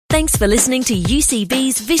Thanks for listening to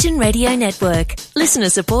UCB's Vision Radio Network. Listener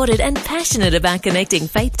supported and passionate about connecting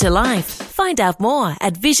faith to life. Find out more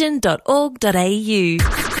at vision.org.au.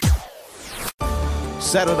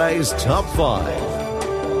 Saturday's Top 5.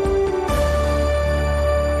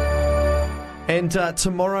 And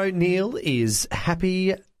tomorrow, Neil, is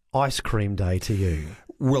Happy Ice Cream Day to you.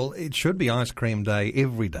 Well, it should be ice cream day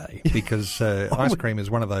every day because ice cream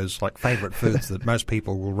is one of those like favourite foods that most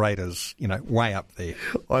people will rate as, way up there.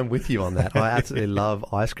 I'm with you on that. I absolutely love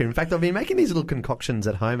ice cream. In fact, I've been making these little concoctions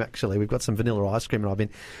at home, actually. We've got some vanilla ice cream and I've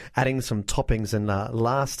been adding some toppings. And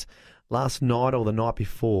last night or the night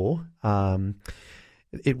before,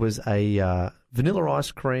 it was a vanilla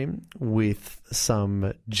ice cream with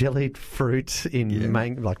some jellied fruit in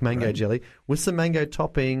mango jelly, with some mango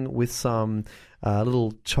topping, with some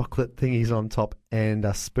little chocolate thingies on top, and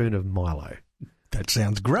a spoon of Milo. That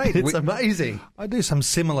sounds great. It's amazing. I do some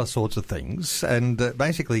similar sorts of things, and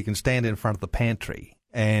basically you can stand in front of the pantry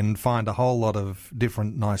and find a whole lot of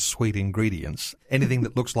different nice sweet ingredients. Anything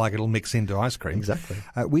that looks like it'll mix into ice cream. Exactly.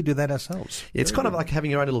 We do that ourselves. It's kind of like having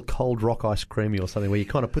your own little cold rock ice creamy or something where you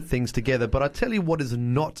kind of put things together. But I tell you what is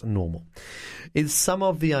not normal is some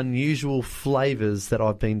of the unusual flavours that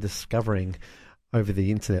I've been discovering over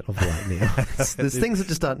the internet of late now. There's things that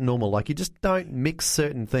just aren't normal, like you just don't mix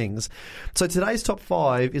certain things. So today's Top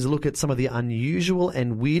 5 is a look at some of the unusual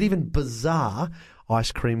and weird, even bizarre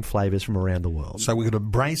ice cream flavours from around the world. So we've got to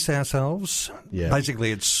brace ourselves. Yeah.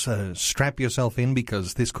 Basically, it's strap yourself in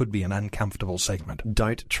because this could be an uncomfortable segment.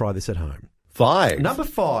 Don't try this at home. 5. Number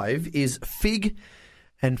 5 is fig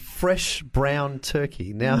and fresh brown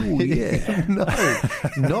turkey. Now, ooh, yeah. No,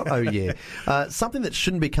 not oh yeah. Something that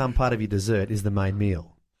shouldn't become part of your dessert is the main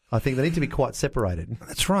meal. I think they need to be quite separated.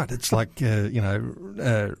 That's right. It's like,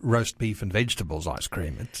 roast beef and vegetables ice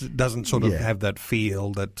cream. It doesn't sort of have that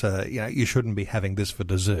feel that, you shouldn't be having this for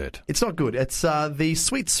dessert. It's not good. It's the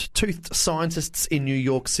sweet-toothed scientists in New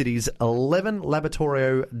York City's 11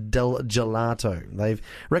 Laboratorio del Gelato. They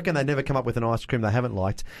reckon they never come up with an ice cream they haven't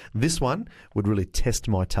liked. This one would really test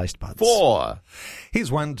my taste buds. 4.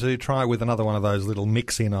 Here's one to try with another one of those little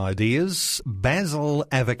mix-in ideas. Basil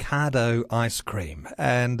avocado ice cream.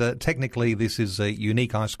 And technically, this is a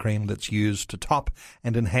unique ice cream that's used to top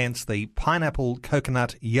and enhance the pineapple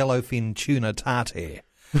coconut yellowfin tuna tartare.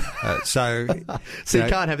 So you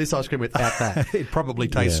can't have this ice cream without that. It probably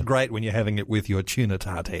tastes great when you're having it with your tuna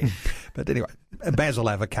tartare. But anyway, basil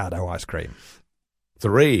avocado ice cream.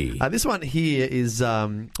 3. This one here is,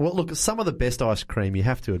 look, some of the best ice cream, you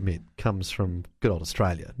have to admit, comes from good old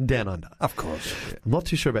Australia, down under. Of course. Yeah. I'm not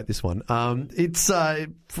too sure about this one. It's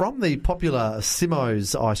from the popular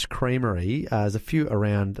Simo's Ice Creamery. There's a few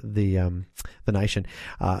around the nation.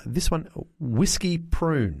 This one, whiskey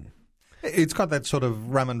prune. It's got that sort of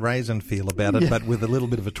rum and raisin feel about it, but with a little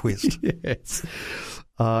bit of a twist. Yes.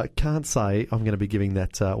 Can't say I'm going to be giving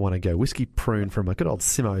that one a go. Whiskey prune from a good old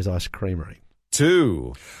Simo's Ice Creamery.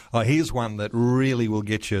 2. Here's one that really will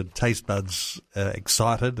get your taste buds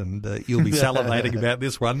excited, and you'll be salivating about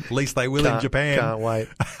this one. At least they will in Japan. Can't wait.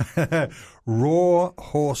 Raw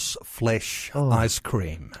horse flesh ice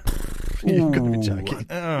cream. You've got to be joking.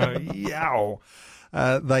 Yow.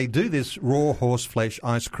 They do this raw horse flesh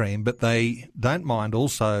ice cream, but they don't mind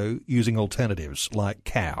also using alternatives like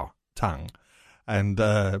cow tongue and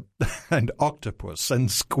octopus and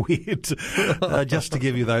squid, just to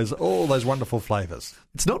give you all those wonderful flavours.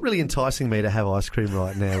 It's not really enticing me to have ice cream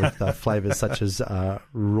right now with flavours such as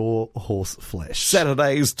raw horse flesh.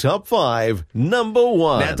 Saturday's Top 5, number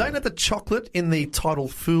 1. Now, don't let the chocolate in the title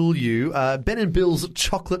fool you. Ben & Bill's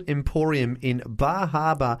Chocolate Emporium in Bar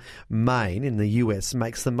Harbor, Maine, in the US,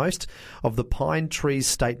 makes the most of the Pine Tree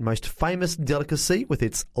State most famous delicacy with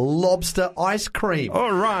its lobster ice cream.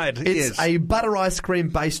 All right. It's a butter ice cream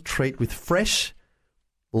based treat with fresh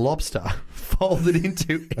lobster folded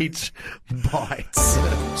into each bite.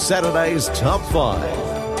 Saturday's Top 5.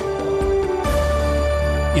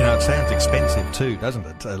 It sounds expensive too, doesn't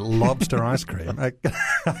it? Lobster ice cream.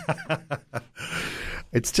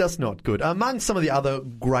 It's just not good. Among some of the other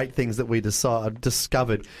great things that we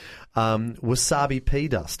discovered, wasabi pea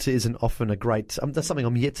dust isn't often a great. That's something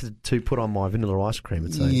I'm yet to put on my vanilla ice cream.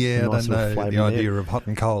 It's I nice don't know the idea of hot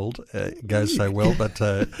and cold goes so well. But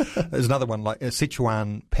there's another one like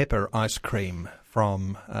Sichuan pepper ice cream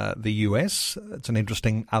from the US. It's an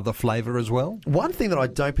interesting other flavour as well. One thing that I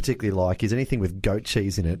don't particularly like is anything with goat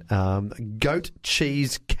cheese in it. Goat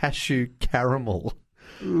cheese cashew caramel.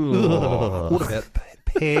 What about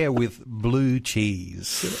pear with blue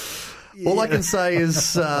cheese? All I can say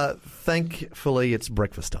is, thankfully, it's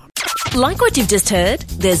breakfast time. Like what you've just heard?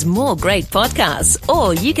 There's more great podcasts,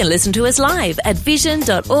 or you can listen to us live at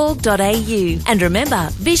vision.org.au. And remember,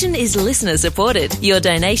 Vision is listener supported. Your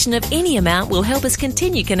donation of any amount will help us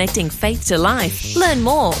continue connecting faith to life. Learn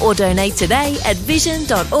more or donate today at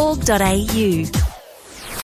vision.org.au.